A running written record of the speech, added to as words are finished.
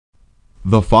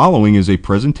The following is a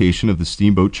presentation of the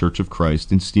Steamboat Church of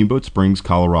Christ in Steamboat Springs,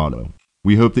 Colorado.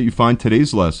 We hope that you find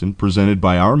today's lesson presented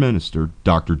by our minister,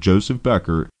 Dr. Joseph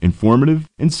Becker, informative,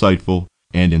 insightful,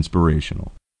 and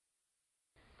inspirational.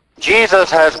 Jesus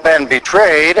has been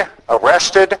betrayed,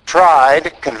 arrested,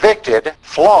 tried, convicted,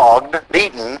 flogged,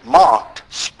 beaten, mocked,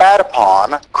 spat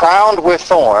upon, crowned with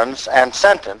thorns, and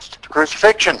sentenced to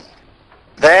crucifixion.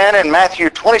 Then in Matthew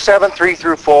 27, 3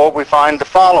 through 4, we find the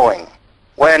following.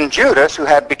 When Judas, who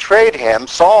had betrayed him,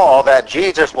 saw that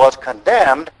Jesus was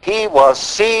condemned, he was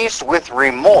seized with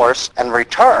remorse and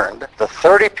returned the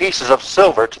 30 pieces of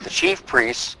silver to the chief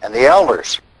priests and the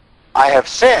elders. I have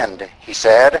sinned, he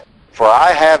said, for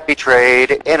I have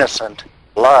betrayed innocent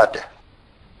blood.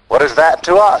 What is that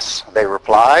to us? They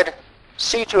replied.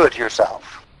 See to it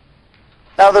yourself.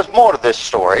 Now there's more to this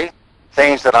story,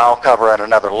 things that I'll cover in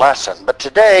another lesson, but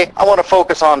today I want to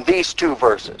focus on these two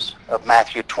verses of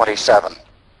Matthew 27.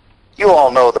 You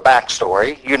all know the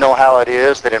backstory. You know how it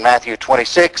is that in Matthew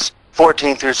 26,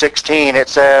 14 through 16, it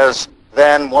says,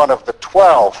 Then one of the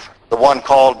 12, the one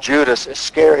called Judas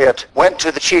Iscariot, went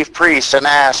to the chief priests and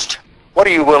asked, What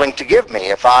are you willing to give me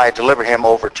if I deliver him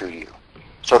over to you?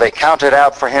 So they counted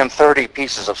out for him 30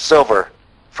 pieces of silver.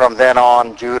 From then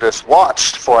on, Judas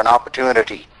watched for an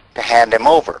opportunity to hand him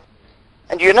over.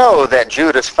 And you know that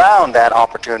Judas found that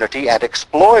opportunity and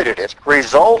exploited it,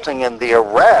 resulting in the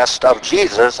arrest of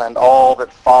Jesus and all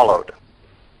that followed.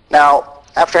 Now,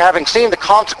 after having seen the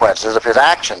consequences of his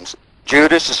actions,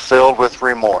 Judas is filled with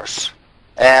remorse.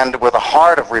 And with a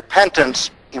heart of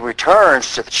repentance, he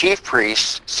returns to the chief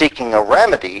priests seeking a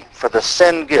remedy for the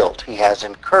sin guilt he has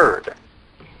incurred.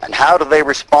 And how do they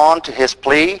respond to his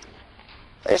plea?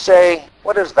 They say,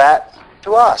 What is that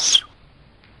to us?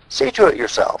 See to it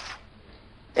yourself.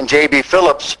 In J.B.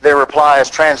 Phillips, their reply is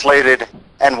translated,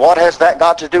 And what has that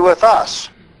got to do with us?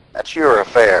 That's your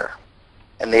affair.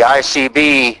 In the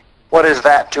ICB, What is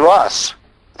that to us?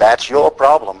 That's your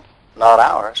problem, not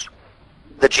ours.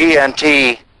 The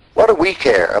GNT, What do we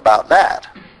care about that?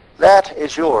 That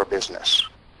is your business.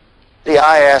 The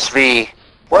ISV,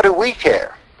 What do we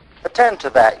care? Attend to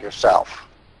that yourself.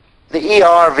 The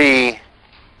ERV,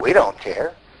 We don't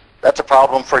care. That's a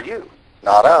problem for you,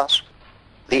 not us.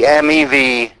 The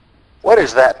MEV, What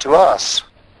is that to us?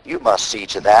 You must see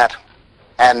to that.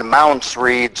 And Mounce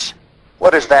reads,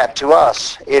 What is that to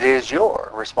us? It is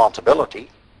your responsibility.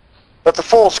 But the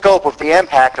full scope of the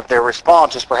impact of their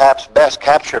response is perhaps best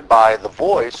captured by the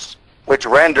voice, which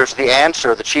renders the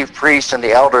answer the chief priests and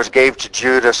the elders gave to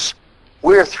Judas,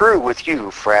 We're through with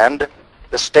you, friend.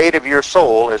 The state of your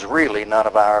soul is really none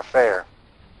of our affair.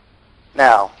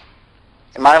 Now,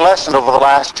 in my lessons over the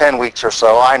last 10 weeks or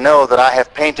so, I know that I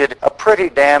have painted a pretty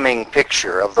damning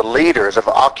picture of the leaders of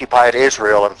occupied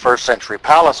Israel in first century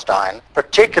Palestine,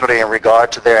 particularly in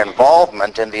regard to their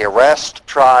involvement in the arrest,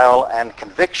 trial, and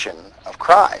conviction of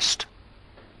Christ.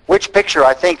 Which picture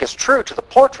I think is true to the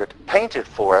portrait painted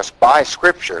for us by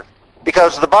Scripture,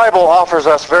 because the Bible offers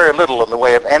us very little in the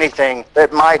way of anything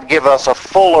that might give us a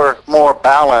fuller, more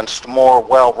balanced, more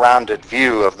well-rounded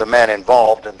view of the men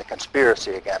involved in the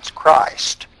conspiracy against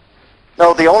Christ.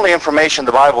 No, the only information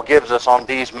the Bible gives us on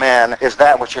these men is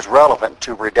that which is relevant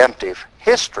to redemptive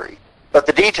history. But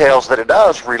the details that it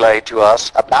does relay to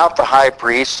us about the high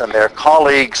priests and their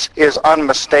colleagues is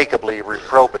unmistakably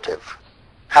reprobative.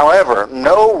 However,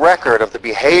 no record of the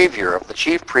behavior of the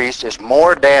chief priest is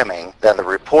more damning than the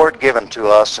report given to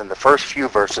us in the first few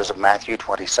verses of Matthew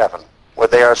 27, where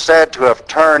they are said to have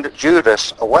turned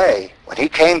Judas away when he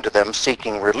came to them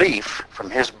seeking relief from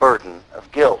his burden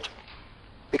of guilt.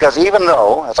 Because even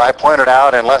though, as I pointed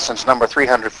out in lessons number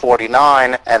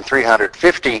 349 and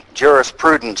 350,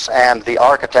 jurisprudence and the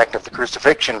architect of the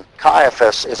crucifixion,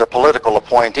 Caiaphas, is a political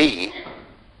appointee,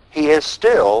 he is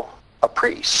still a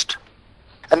priest.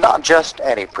 And not just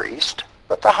any priest,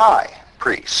 but the high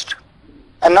priest.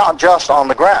 And not just on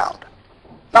the ground.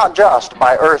 Not just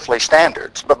by earthly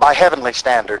standards, but by heavenly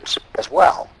standards as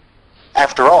well.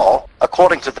 After all,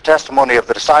 according to the testimony of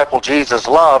the disciple Jesus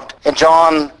loved, in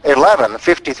John 11,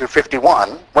 50 through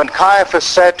 51, when Caiaphas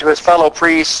said to his fellow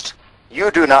priests,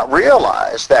 You do not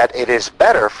realize that it is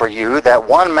better for you that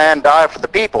one man die for the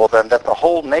people than that the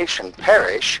whole nation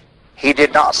perish, he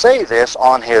did not say this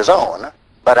on his own,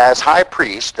 but as high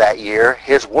priest that year,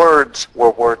 his words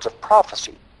were words of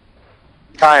prophecy.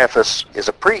 Caiaphas is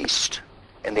a priest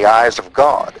in the eyes of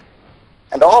God.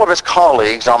 And all of his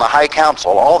colleagues on the high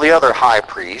council, all the other high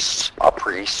priests, are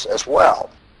priests as well.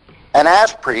 And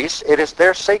as priests, it is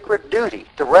their sacred duty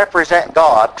to represent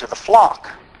God to the flock,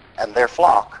 and their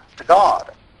flock to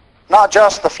God. Not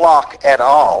just the flock at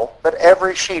all, but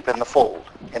every sheep in the fold,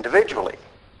 individually.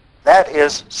 That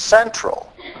is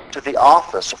central to the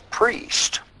office of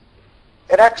priest.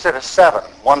 In Exodus 7,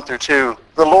 1 through 2,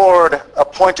 the Lord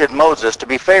appointed Moses to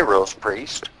be Pharaoh's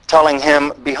priest, telling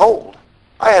him, "Behold,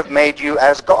 I have made you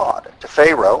as God to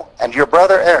Pharaoh, and your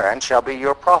brother Aaron shall be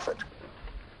your prophet."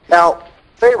 Now,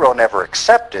 Pharaoh never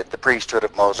accepted the priesthood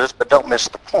of Moses, but don't miss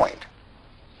the point.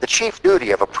 The chief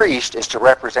duty of a priest is to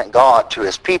represent God to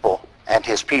his people and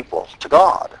his people to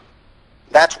God.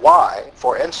 That's why,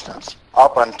 for instance,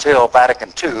 up until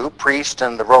Vatican II, priests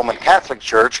in the Roman Catholic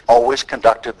Church always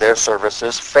conducted their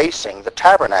services facing the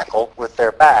tabernacle with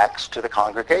their backs to the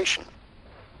congregation.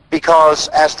 Because,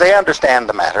 as they understand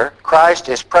the matter, Christ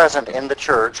is present in the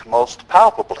church most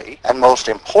palpably and most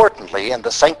importantly in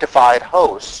the sanctified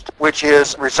host, which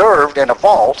is reserved in a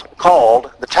vault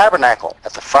called the tabernacle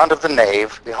at the front of the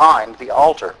nave behind the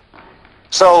altar.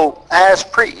 So, as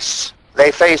priests,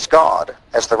 they face God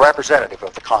as the representative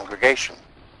of the congregation.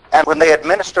 And when they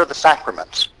administer the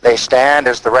sacraments, they stand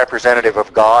as the representative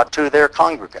of God to their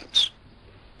congregants.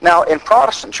 Now, in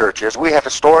Protestant churches, we have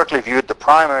historically viewed the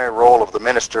primary role of the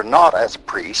minister not as a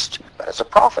priest, but as a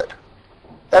prophet.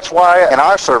 That's why in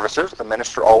our services, the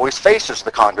minister always faces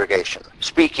the congregation,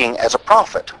 speaking as a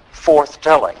prophet,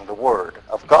 forth-telling the word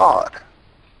of God.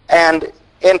 And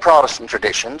in Protestant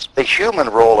traditions, the human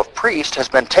role of priest has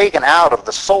been taken out of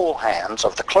the sole hands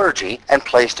of the clergy and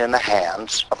placed in the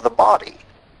hands of the body.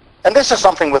 And this is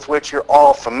something with which you're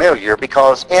all familiar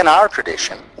because in our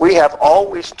tradition, we have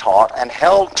always taught and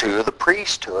held to the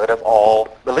priesthood of all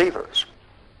believers.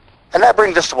 And that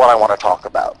brings us to what I want to talk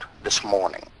about this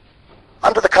morning.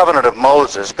 Under the covenant of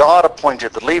Moses, God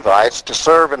appointed the Levites to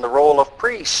serve in the role of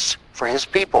priests for his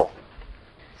people.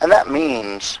 And that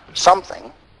means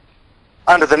something.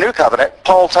 Under the new covenant,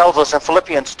 Paul tells us in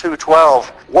Philippians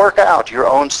 2:12, work out your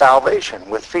own salvation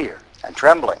with fear and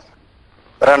trembling.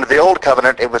 But under the old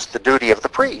covenant, it was the duty of the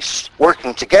priests,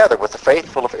 working together with the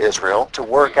faithful of Israel to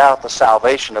work out the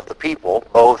salvation of the people,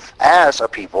 both as a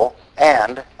people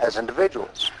and as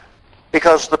individuals.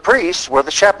 Because the priests were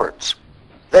the shepherds.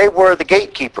 They were the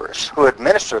gatekeepers who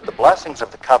administered the blessings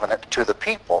of the covenant to the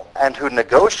people and who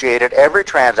negotiated every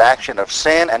transaction of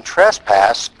sin and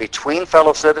trespass between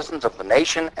fellow citizens of the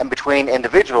nation and between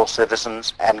individual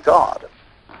citizens and God.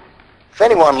 If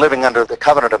anyone living under the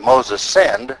covenant of Moses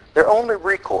sinned, their only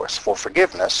recourse for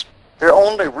forgiveness, their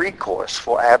only recourse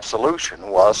for absolution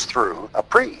was through a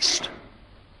priest.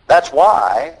 That's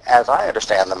why, as I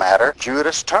understand the matter,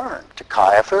 Judas turned to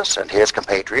Caiaphas and his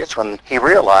compatriots when he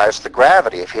realized the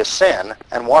gravity of his sin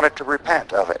and wanted to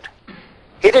repent of it.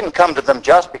 He didn't come to them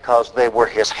just because they were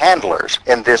his handlers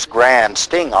in this grand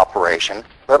sting operation,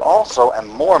 but also, and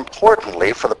more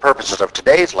importantly for the purposes of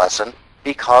today's lesson,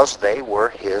 because they were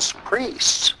his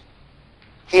priests.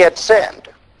 He had sinned,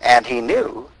 and he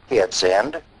knew he had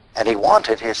sinned, and he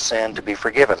wanted his sin to be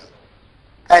forgiven.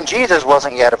 And Jesus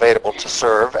wasn't yet available to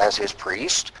serve as his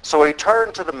priest, so he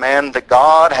turned to the men that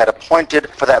God had appointed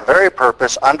for that very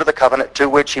purpose under the covenant to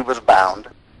which he was bound,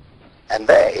 and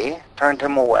they turned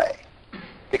him away,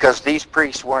 because these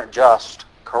priests weren't just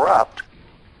corrupt,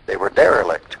 they were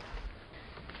derelict.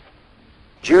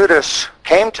 Judas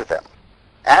came to them,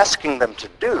 asking them to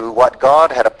do what God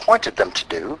had appointed them to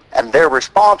do, and their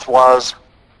response was,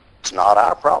 it's not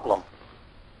our problem,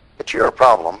 it's your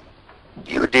problem.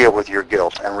 You deal with your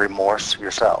guilt and remorse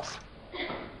yourself.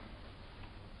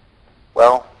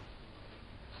 Well,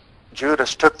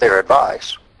 Judas took their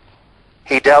advice.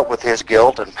 He dealt with his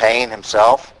guilt and pain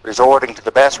himself, resorting to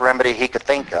the best remedy he could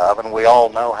think of, and we all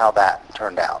know how that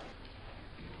turned out.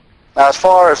 Now, as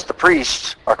far as the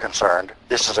priests are concerned,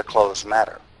 this is a closed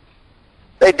matter.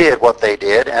 They did what they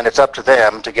did, and it's up to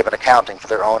them to give an accounting for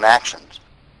their own actions.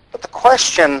 But the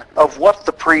question of what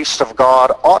the priests of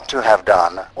God ought to have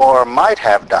done or might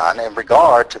have done in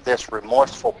regard to this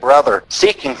remorseful brother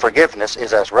seeking forgiveness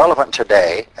is as relevant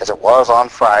today as it was on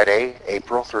Friday,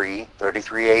 April 3,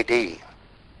 33 AD.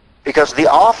 Because the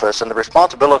office and the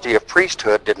responsibility of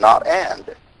priesthood did not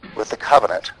end with the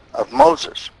covenant of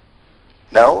Moses.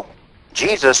 No,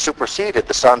 Jesus superseded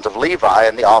the sons of Levi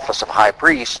in the office of high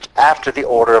priest after the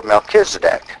order of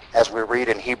Melchizedek, as we read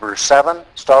in Hebrews 7,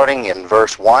 starting in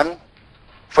verse 1.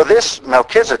 For this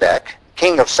Melchizedek,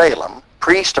 king of Salem,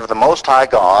 priest of the Most High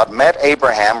God, met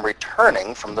Abraham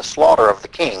returning from the slaughter of the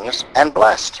kings and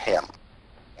blessed him.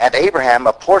 And Abraham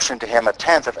apportioned to him a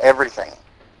tenth of everything.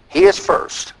 He is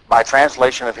first, by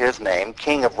translation of his name,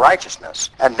 king of righteousness,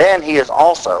 and then he is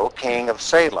also king of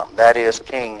Salem, that is,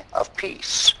 king of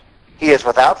peace. He is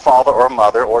without father or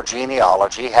mother or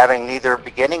genealogy, having neither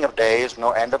beginning of days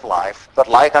nor end of life, but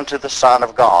like unto the Son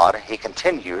of God, he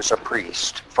continues a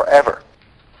priest forever.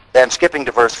 Then skipping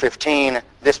to verse 15,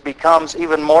 this becomes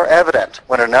even more evident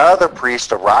when another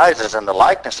priest arises in the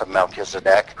likeness of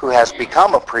Melchizedek, who has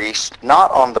become a priest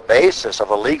not on the basis of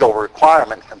a legal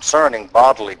requirement concerning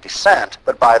bodily descent,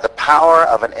 but by the power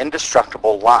of an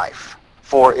indestructible life.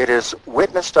 For it is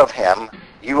witnessed of him,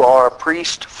 you are a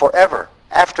priest forever,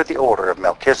 after the order of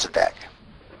Melchizedek.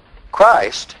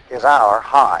 Christ is our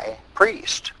high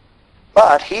priest,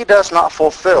 but he does not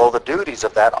fulfill the duties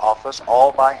of that office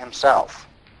all by himself.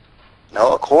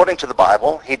 No, according to the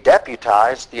Bible, he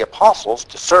deputized the apostles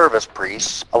to serve as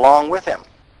priests along with him.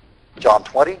 John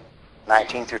 20,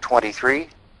 19 through 23.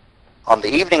 On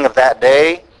the evening of that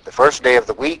day, the first day of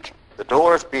the week, the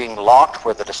doors being locked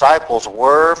where the disciples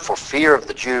were for fear of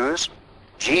the Jews,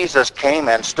 Jesus came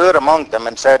and stood among them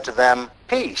and said to them,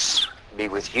 "Peace be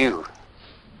with you."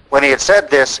 When he had said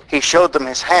this, he showed them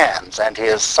his hands and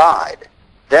his side.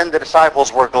 Then the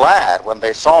disciples were glad when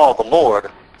they saw the Lord.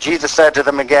 Jesus said to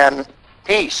them again,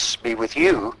 "Peace be with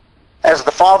you. As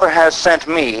the Father has sent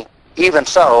me, even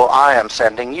so I am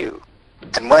sending you."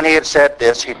 And when he had said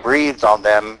this, he breathed on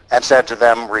them and said to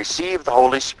them, "Receive the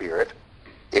Holy Spirit.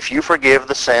 If you forgive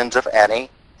the sins of any,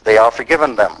 they are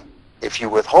forgiven them. If you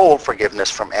withhold forgiveness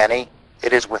from any,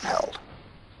 it is withheld."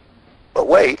 But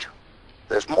wait,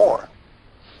 there's more.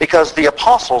 Because the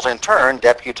apostles in turn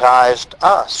deputized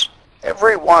us,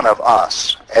 every one of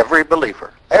us, every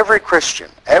believer, every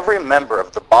Christian, every member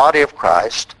of the body of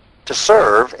Christ, to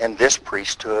serve in this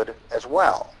priesthood as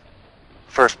well.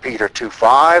 1 Peter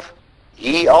 2:5,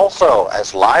 "Ye also,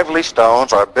 as lively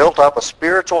stones, are built up a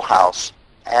spiritual house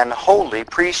and holy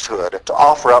priesthood, to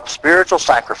offer up spiritual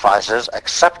sacrifices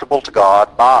acceptable to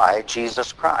God by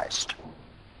Jesus Christ."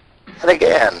 And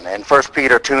again in 1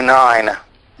 Peter 2:9,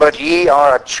 "But ye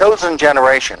are a chosen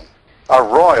generation, a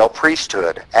royal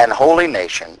priesthood, and holy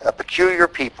nation, a peculiar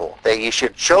people, that ye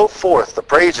should show forth the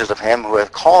praises of him who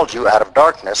hath called you out of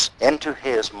darkness into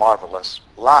his marvelous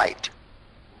light."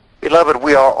 Beloved,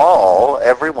 we are all,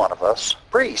 every one of us,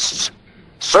 priests,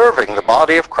 serving the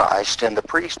body of Christ in the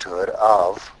priesthood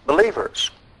of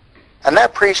believers. And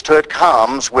that priesthood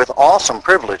comes with awesome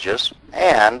privileges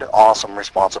and awesome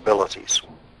responsibilities.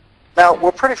 Now,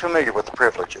 we're pretty familiar with the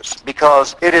privileges,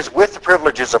 because it is with the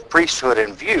privileges of priesthood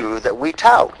in view that we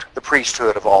tout the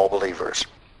priesthood of all believers.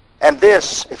 And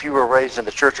this, if you were raised in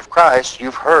the Church of Christ,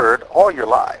 you've heard all your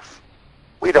life.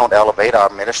 We don't elevate our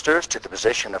ministers to the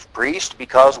position of priest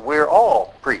because we're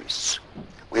all priests.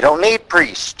 We don't need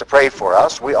priests to pray for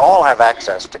us. We all have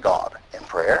access to God in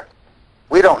prayer.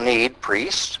 We don't need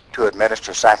priests to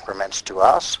administer sacraments to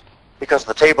us because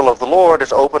the table of the Lord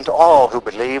is open to all who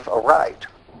believe aright.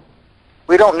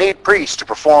 We don't need priests to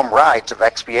perform rites of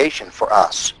expiation for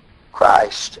us.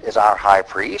 Christ is our high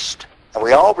priest, and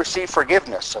we all receive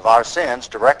forgiveness of our sins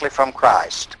directly from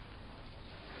Christ.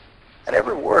 And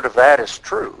every word of that is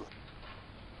true.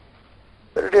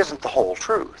 But it isn't the whole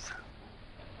truth.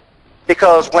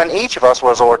 Because when each of us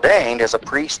was ordained as a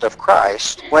priest of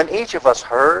Christ, when each of us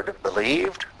heard,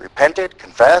 believed, repented,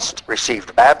 confessed,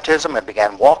 received baptism, and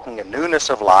began walking in newness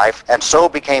of life, and so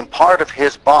became part of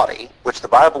his body, which the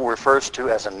Bible refers to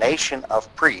as a nation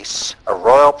of priests, a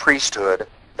royal priesthood,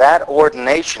 that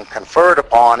ordination conferred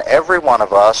upon every one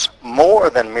of us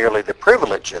more than merely the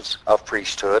privileges of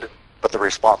priesthood, but the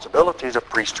responsibilities of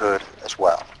priesthood as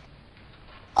well.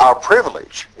 Our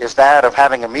privilege is that of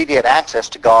having immediate access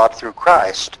to God through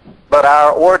Christ, but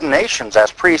our ordinations as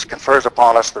priests confers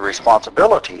upon us the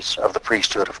responsibilities of the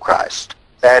priesthood of Christ.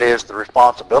 That is, the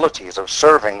responsibilities of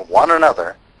serving one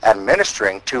another and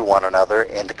ministering to one another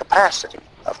in the capacity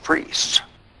of priests.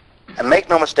 And make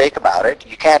no mistake about it,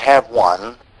 you can't have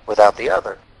one without the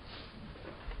other.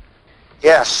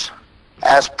 Yes,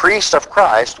 as priests of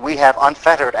Christ, we have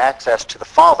unfettered access to the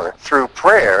Father through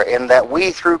prayer, in that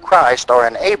we, through Christ, are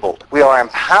enabled. We are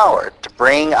empowered to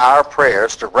bring our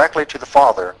prayers directly to the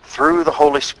Father through the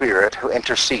Holy Spirit who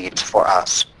intercedes for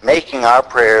us, making our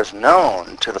prayers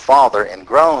known to the Father in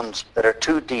groans that are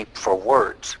too deep for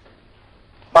words.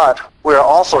 But we are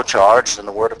also charged in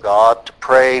the Word of God to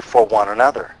pray for one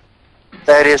another.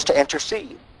 That is, to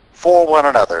intercede for one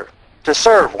another, to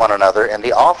serve one another in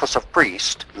the office of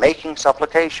priest, making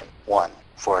supplication one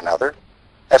for another.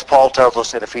 As Paul tells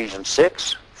us in Ephesians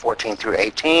 6, 14 through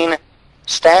 18,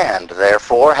 "Stand,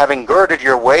 therefore, having girded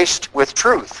your waist with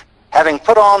truth, having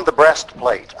put on the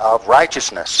breastplate of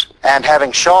righteousness, and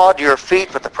having shod your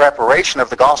feet with the preparation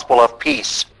of the gospel of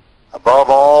peace.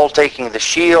 Above all, taking the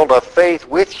shield of faith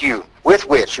with you, with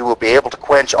which you will be able to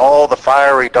quench all the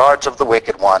fiery darts of the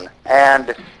wicked one,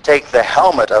 and take the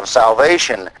helmet of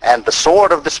salvation and the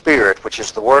sword of the Spirit, which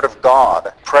is the word of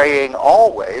God, praying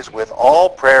always with all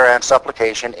prayer and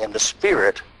supplication in the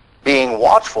Spirit, being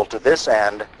watchful to this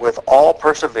end with all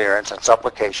perseverance and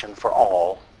supplication for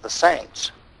all the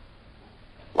saints.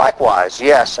 Likewise,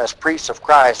 yes, as priests of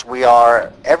Christ, we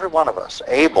are, every one of us,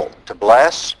 able to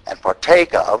bless and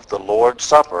partake of the Lord's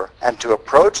Supper and to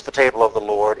approach the table of the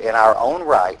Lord in our own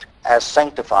right as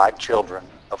sanctified children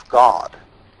of God.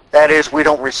 That is, we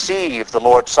don't receive the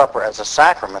Lord's Supper as a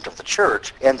sacrament of the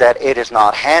church in that it is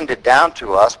not handed down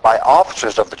to us by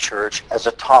officers of the church as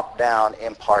a top-down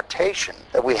impartation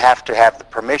that we have to have the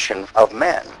permission of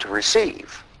men to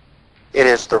receive. It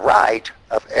is the right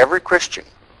of every Christian,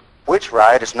 which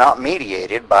right is not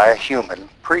mediated by a human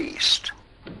priest.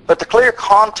 But the clear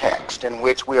context in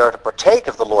which we are to partake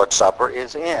of the Lord's Supper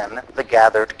is in the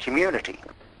gathered community.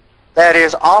 That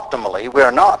is, optimally, we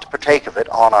are not to partake of it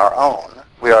on our own.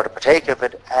 We are to partake of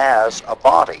it as a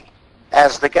body,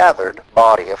 as the gathered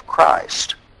body of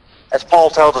Christ. As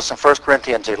Paul tells us in 1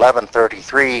 Corinthians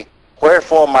 11:33,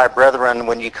 "Wherefore, my brethren,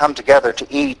 when ye come together to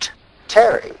eat,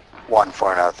 tarry one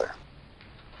for another."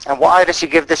 And why does he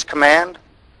give this command?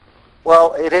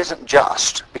 Well, it isn't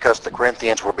just because the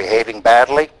Corinthians were behaving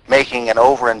badly, making an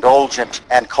overindulgent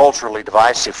and culturally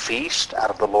divisive feast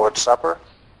out of the Lord's Supper.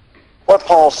 What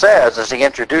Paul says as he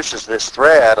introduces this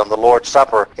thread on the Lord's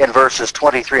Supper in verses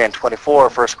 23 and 24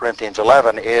 of 1 Corinthians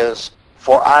 11 is,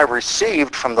 "For I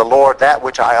received from the Lord that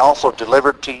which I also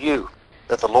delivered to you,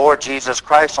 that the Lord Jesus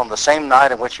Christ on the same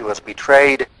night in which he was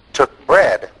betrayed took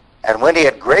bread, and when he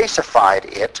had gracified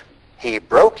it, he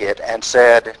broke it and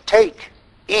said, Take,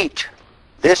 eat,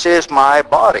 this is my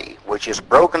body, which is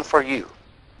broken for you.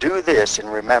 Do this in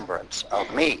remembrance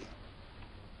of me."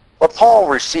 What Paul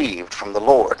received from the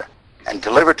Lord and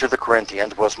delivered to the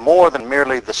Corinthians was more than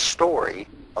merely the story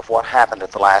of what happened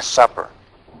at the Last Supper.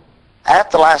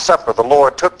 At the Last Supper, the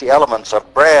Lord took the elements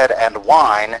of bread and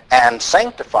wine and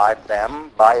sanctified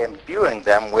them by imbuing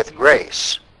them with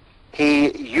grace.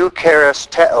 He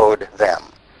eucharisteoed them.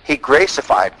 He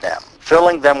gracified them,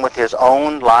 filling them with his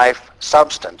own life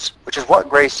substance, which is what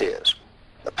grace is,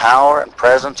 the power and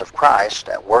presence of Christ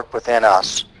at work within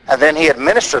us. And then he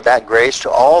administered that grace to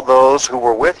all those who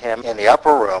were with him in the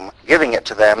upper room, giving it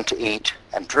to them to eat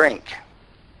and drink.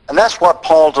 And that's what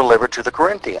Paul delivered to the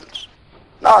Corinthians.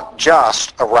 Not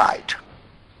just a rite,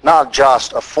 not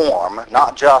just a form,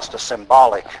 not just a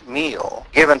symbolic meal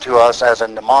given to us as a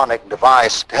mnemonic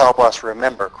device to help us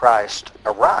remember Christ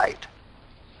aright.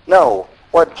 No,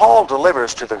 what Paul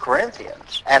delivers to the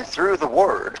Corinthians, and through the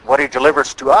Word, what he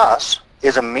delivers to us,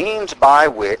 is a means by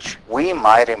which we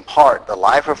might impart the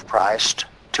life of Christ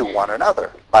to one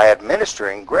another by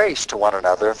administering grace to one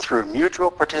another through mutual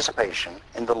participation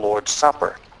in the Lord's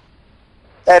Supper.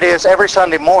 That is, every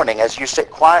Sunday morning as you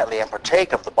sit quietly and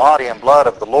partake of the body and blood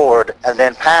of the Lord and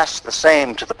then pass the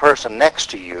same to the person next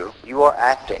to you, you are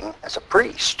acting as a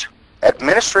priest,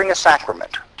 administering a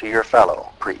sacrament to your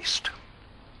fellow priest.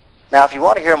 Now, if you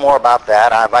want to hear more about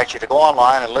that, I invite you to go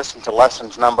online and listen to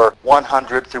lessons number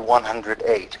 100 through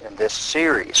 108 in this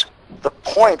series. The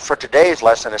point for today's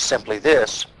lesson is simply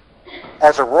this.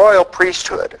 As a royal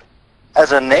priesthood,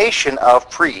 as a nation of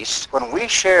priests, when we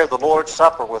share the Lord's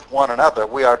Supper with one another,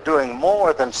 we are doing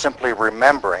more than simply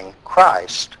remembering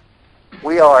Christ.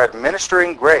 We are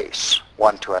administering grace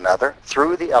one to another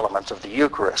through the elements of the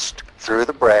Eucharist, through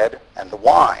the bread and the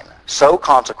wine, so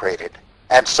consecrated,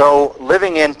 and so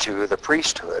living into the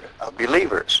priesthood of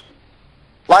believers.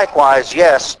 Likewise,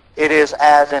 yes, it is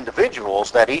as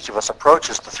individuals that each of us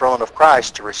approaches the throne of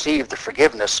Christ to receive the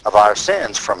forgiveness of our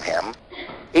sins from him.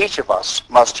 Each of us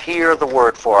must hear the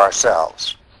word for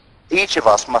ourselves. Each of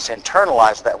us must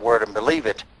internalize that word and believe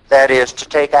it. That is, to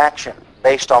take action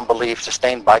based on belief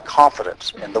sustained by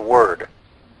confidence in the word.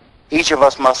 Each of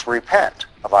us must repent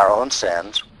of our own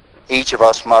sins. Each of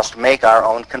us must make our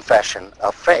own confession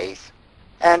of faith.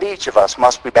 And each of us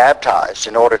must be baptized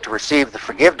in order to receive the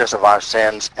forgiveness of our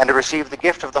sins and to receive the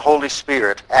gift of the Holy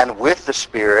Spirit, and with the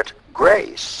Spirit,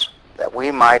 grace, that we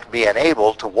might be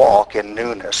enabled to walk in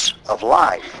newness of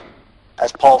life.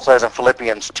 As Paul says in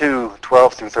Philippians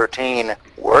 2:12 through 13,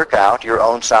 "Work out your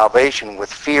own salvation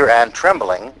with fear and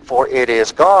trembling, for it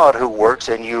is God who works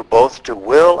in you both to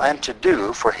will and to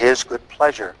do for his good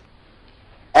pleasure."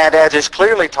 And as is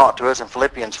clearly taught to us in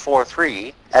Philippians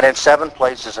 4:3 and in 7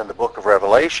 places in the book of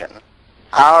Revelation,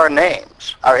 our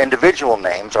names, our individual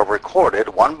names, are recorded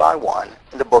one by one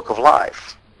in the book of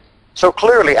life. So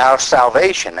clearly our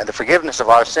salvation and the forgiveness of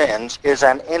our sins is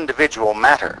an individual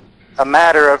matter, a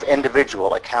matter of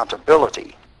individual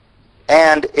accountability.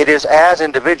 And it is as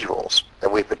individuals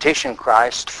that we petition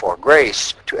Christ for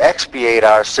grace to expiate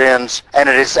our sins, and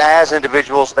it is as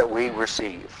individuals that we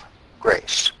receive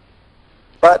grace.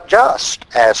 But just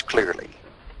as clearly,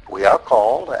 We are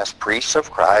called, as priests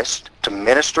of Christ, to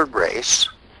minister grace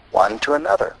one to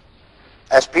another.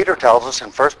 As Peter tells us in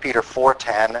 1 Peter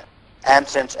 4:10, "And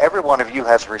since every one of you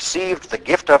has received the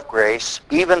gift of grace,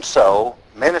 even so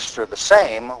minister the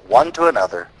same one to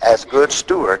another as good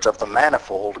stewards of the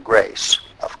manifold grace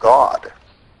of God."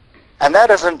 And that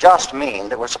doesn't just mean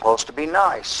that we're supposed to be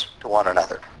nice to one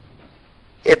another.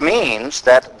 It means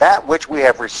that which we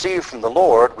have received from the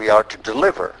Lord, we are to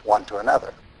deliver one to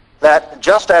another. That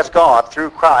just as God,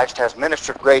 through Christ, has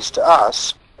ministered grace to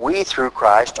us, we, through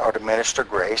Christ, are to minister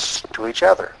grace to each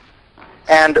other.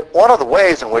 And one of the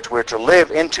ways in which we're to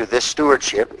live into this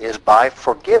stewardship is by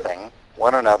forgiving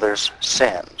one another's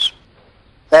sins.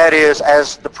 That is,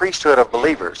 as the priesthood of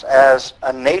believers, as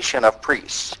a nation of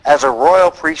priests, as a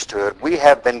royal priesthood, we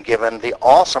have been given the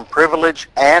awesome privilege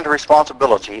and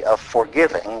responsibility of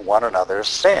forgiving one another's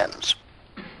sins.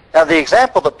 Now, the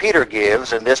example that Peter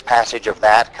gives in this passage of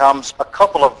that comes a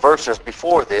couple of verses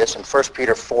before this in 1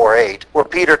 Peter 4:8, where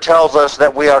Peter tells us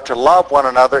that we are to love one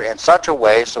another in such a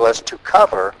way so as to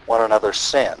cover one another's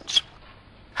sins.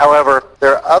 However,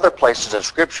 there are other places in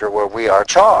Scripture where we are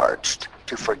charged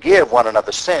to forgive one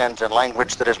another's sins in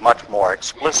language that is much more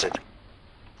explicit.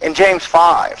 In James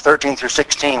 5:13 through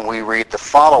 16, we read the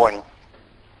following: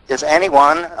 "Is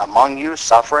anyone among you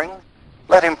suffering?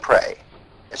 Let him pray.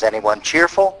 Is anyone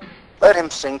cheerful? Let him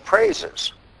sing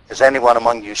praises. Is anyone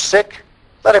among you sick?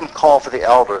 Let him call for the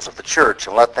elders of the church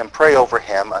and let them pray over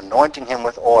him, anointing him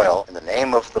with oil in the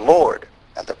name of the Lord.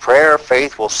 And the prayer of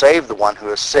faith will save the one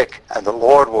who is sick, and the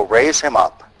Lord will raise him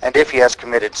up. And if he has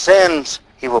committed sins,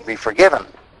 he will be forgiven.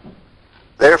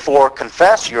 Therefore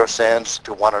confess your sins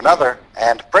to one another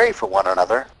and pray for one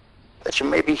another, that you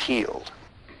may be healed."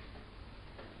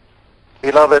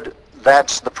 Beloved,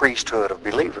 that's the priesthood of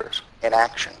believers in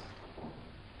action.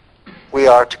 We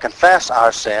are to confess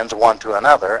our sins one to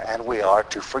another, and we are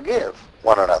to forgive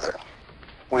one another.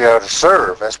 We are to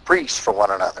serve as priests for one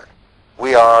another.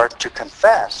 We are to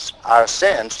confess our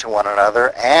sins to one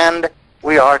another, and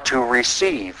we are to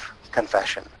receive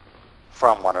confession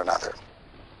from one another.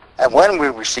 And when we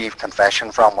receive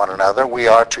confession from one another, we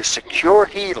are to secure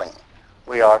healing.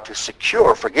 We are to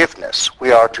secure forgiveness.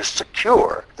 We are to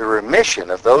secure the remission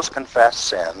of those confessed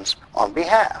sins on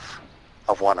behalf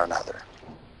of one another.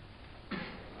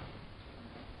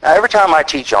 Now, every time I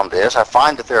teach on this, I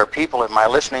find that there are people in my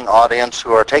listening audience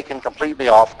who are taken completely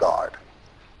off guard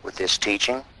with this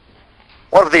teaching.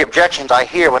 One of the objections I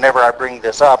hear whenever I bring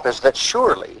this up is that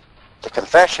surely the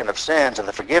confession of sins and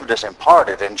the forgiveness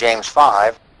imparted in James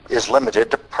 5 is limited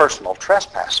to personal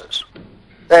trespasses.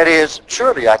 That is,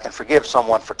 surely I can forgive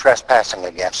someone for trespassing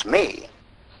against me,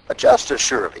 but just as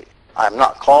surely I'm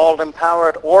not called,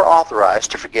 empowered, or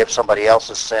authorized to forgive somebody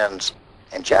else's sins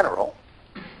in general.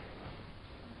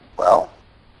 Well,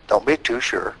 don't be too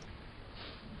sure.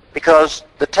 Because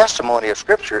the testimony of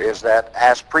Scripture is that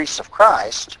as priests of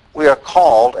Christ, we are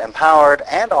called, empowered,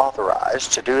 and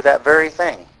authorized to do that very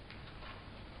thing.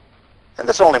 And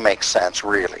this only makes sense,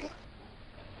 really.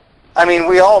 I mean,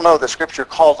 we all know that Scripture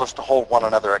calls us to hold one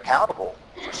another accountable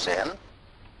for sin,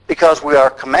 because we are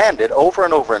commanded over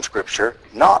and over in Scripture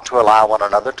not to allow one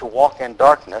another to walk in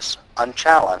darkness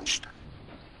unchallenged.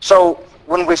 So,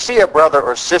 when we see a brother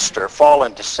or sister fall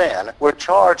into sin, we're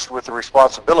charged with the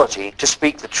responsibility to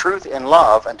speak the truth in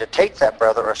love and to take that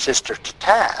brother or sister to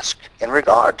task in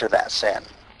regard to that sin.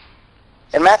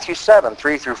 In Matthew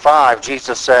 7:3 through 5,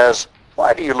 Jesus says,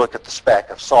 "Why do you look at the speck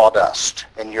of sawdust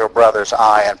in your brother's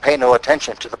eye and pay no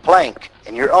attention to the plank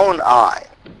in your own eye?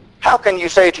 How can you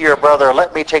say to your brother,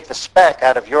 'Let me take the speck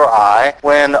out of your eye,'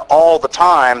 when all the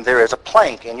time there is a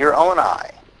plank in your own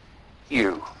eye?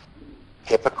 You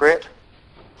hypocrite!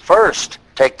 First,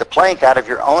 take the plank out of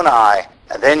your own eye,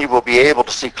 and then you will be able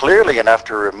to see clearly enough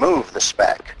to remove the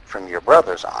speck from your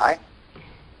brother's eye."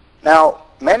 Now,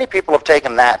 many people have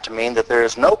taken that to mean that there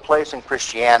is no place in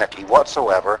Christianity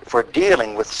whatsoever for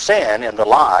dealing with sin in the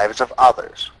lives of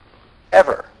others.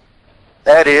 Ever.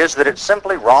 That is, that it's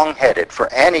simply wrong-headed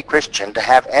for any Christian to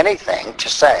have anything to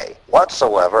say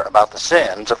whatsoever about the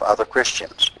sins of other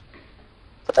Christians.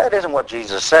 But that isn't what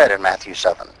Jesus said in Matthew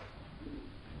 7.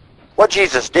 What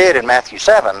Jesus did in Matthew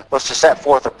 7 was to set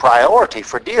forth a priority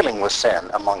for dealing with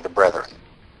sin among the brethren.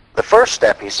 The first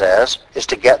step, he says, is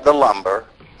to get the lumber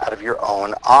out of your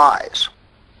own eyes.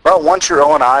 Well, once your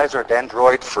own eyes are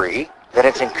dendroid-free, then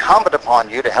it's incumbent upon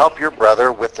you to help your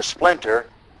brother with the splinter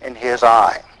in his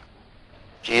eye.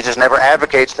 Jesus never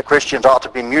advocates that Christians ought to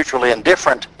be mutually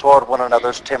indifferent toward one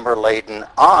another's timber-laden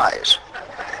eyes.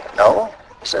 No,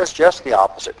 he says just the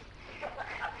opposite.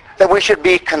 that we should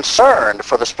be concerned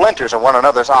for the splinters in one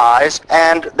another's eyes,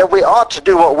 and that we ought to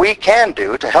do what we can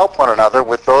do to help one another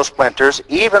with those splinters,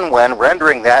 even when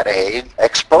rendering that aid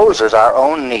exposes our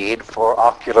own need for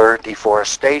ocular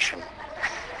deforestation.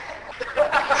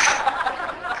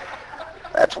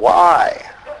 That's why,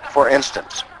 for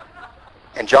instance,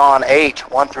 in John 8,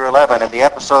 1 through 11, in the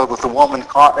episode with the woman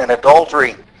caught in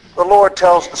adultery, the Lord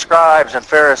tells the scribes and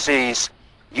Pharisees,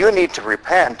 you need to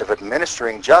repent of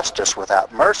administering justice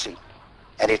without mercy.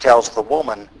 And he tells the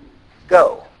woman,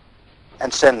 go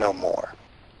and sin no more.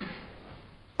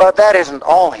 But that isn't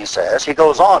all he says. He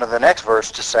goes on in the next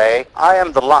verse to say, I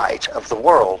am the light of the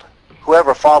world.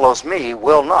 Whoever follows me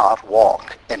will not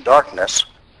walk in darkness,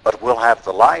 but will have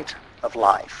the light of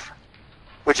life.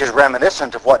 Which is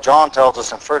reminiscent of what John tells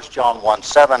us in 1 John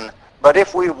 1:7. But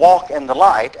if we walk in the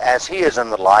light, as he is in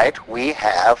the light, we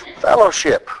have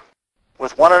fellowship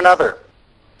with one another.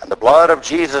 And the blood of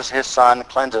Jesus, his Son,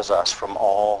 cleanses us from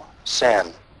all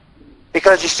sin.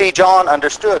 Because you see, John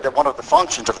understood that one of the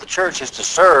functions of the church is to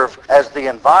serve as the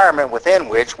environment within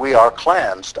which we are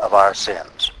cleansed of our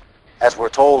sins. As we're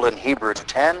told in Hebrews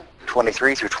 10,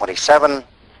 23 through 27,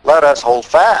 let us hold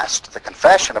fast the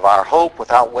confession of our hope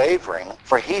without wavering,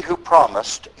 for he who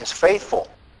promised is faithful.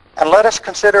 And let us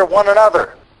consider one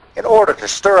another in order to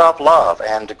stir up love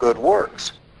and good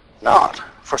works, not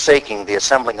forsaking the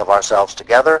assembling of ourselves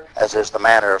together, as is the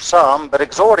manner of some, but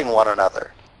exhorting one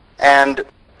another, and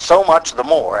so much the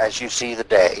more as you see the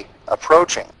day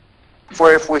approaching.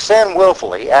 For if we sin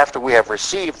willfully after we have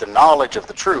received the knowledge of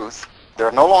the truth, there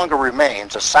no longer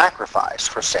remains a sacrifice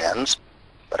for sins,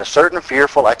 but a certain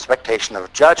fearful expectation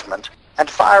of judgment and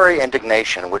fiery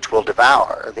indignation which will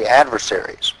devour the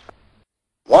adversaries.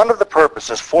 One of the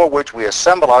purposes for which we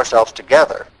assemble ourselves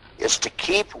together is to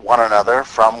keep one another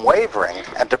from wavering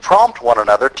and to prompt one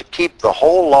another to keep the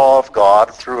whole law of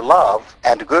God through love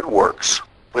and good works,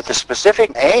 with the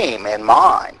specific aim in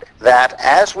mind that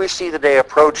as we see the day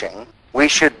approaching, we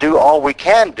should do all we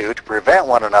can do to prevent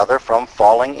one another from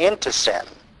falling into sin.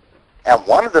 And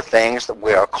one of the things that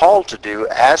we are called to do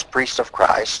as priests of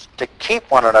Christ to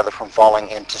keep one another from falling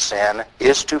into sin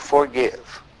is to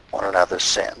forgive one another's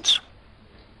sins.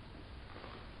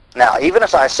 Now, even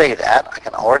as I say that, I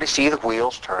can already see the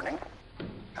wheels turning, and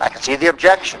I can see the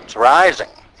objections rising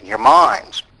in your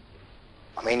minds.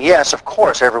 I mean, yes, of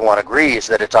course, everyone agrees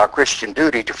that it's our Christian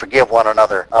duty to forgive one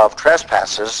another of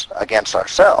trespasses against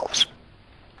ourselves.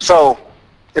 So,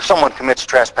 if someone commits a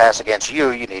trespass against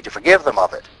you, you need to forgive them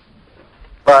of it.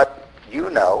 But you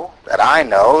know that I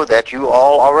know that you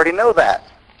all already know that.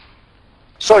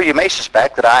 So you may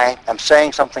suspect that I am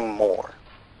saying something more.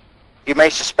 You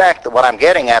may suspect that what I'm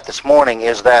getting at this morning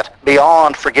is that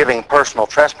beyond forgiving personal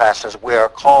trespasses, we are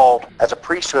called as a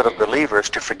priesthood of believers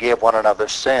to forgive one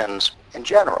another's sins in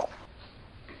general.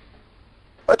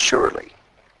 But surely,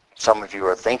 some of you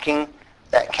are thinking,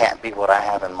 that can't be what I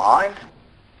have in mind.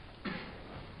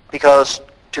 Because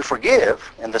to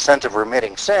forgive, in the sense of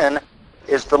remitting sin,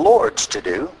 is the Lord's to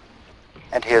do,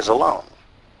 and his alone.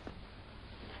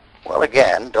 Well,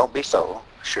 again, don't be so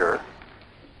sure.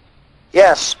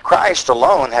 Yes, Christ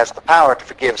alone has the power to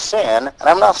forgive sin, and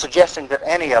I'm not suggesting that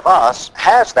any of us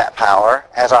has that power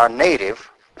as our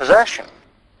native possession.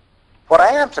 What I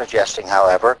am suggesting,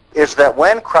 however, is that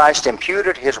when Christ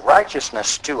imputed his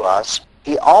righteousness to us,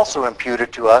 he also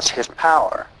imputed to us his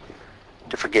power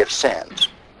to forgive sins.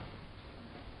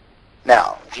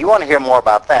 Now, if you want to hear more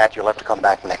about that, you'll have to come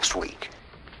back next week.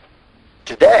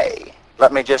 Today,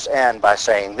 let me just end by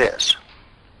saying this.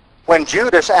 When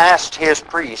Judas asked his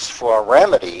priests for a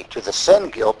remedy to the sin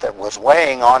guilt that was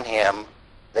weighing on him,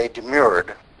 they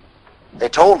demurred. They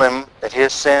told him that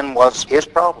his sin was his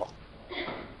problem.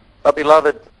 But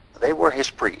beloved, they were his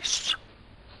priests.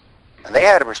 And they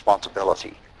had a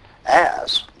responsibility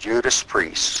as Judas'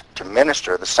 priests to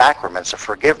minister the sacraments of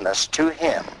forgiveness to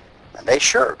him. And they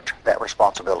shirked that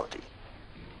responsibility.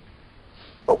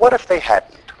 But what if they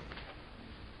hadn't?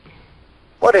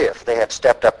 What if they had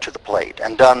stepped up to the plate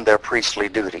and done their priestly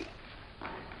duty?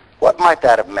 What might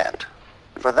that have meant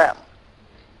for them?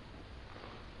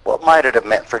 What might it have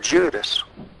meant for Judas?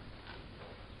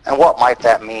 And what might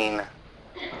that mean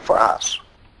for us?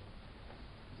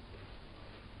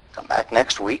 Come back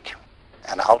next week,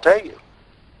 and I'll tell you.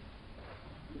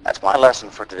 That's my lesson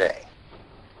for today.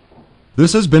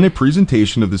 This has been a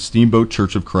presentation of the Steamboat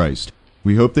Church of Christ.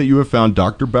 We hope that you have found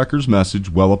Dr. Becker's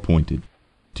message well appointed.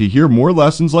 To hear more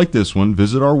lessons like this one,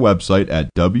 visit our website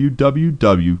at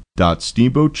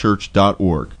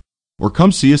www.steamboatchurch.org or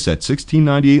come see us at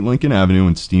 1698 Lincoln Avenue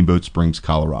in Steamboat Springs,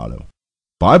 Colorado.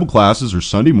 Bible classes are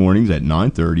Sunday mornings at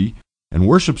 9:30 and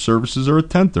worship services are at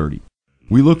 10:30.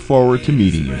 We look forward to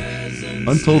meeting you.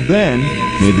 Until then,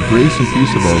 may the grace and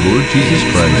peace of our Lord Jesus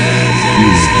Christ be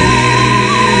with you.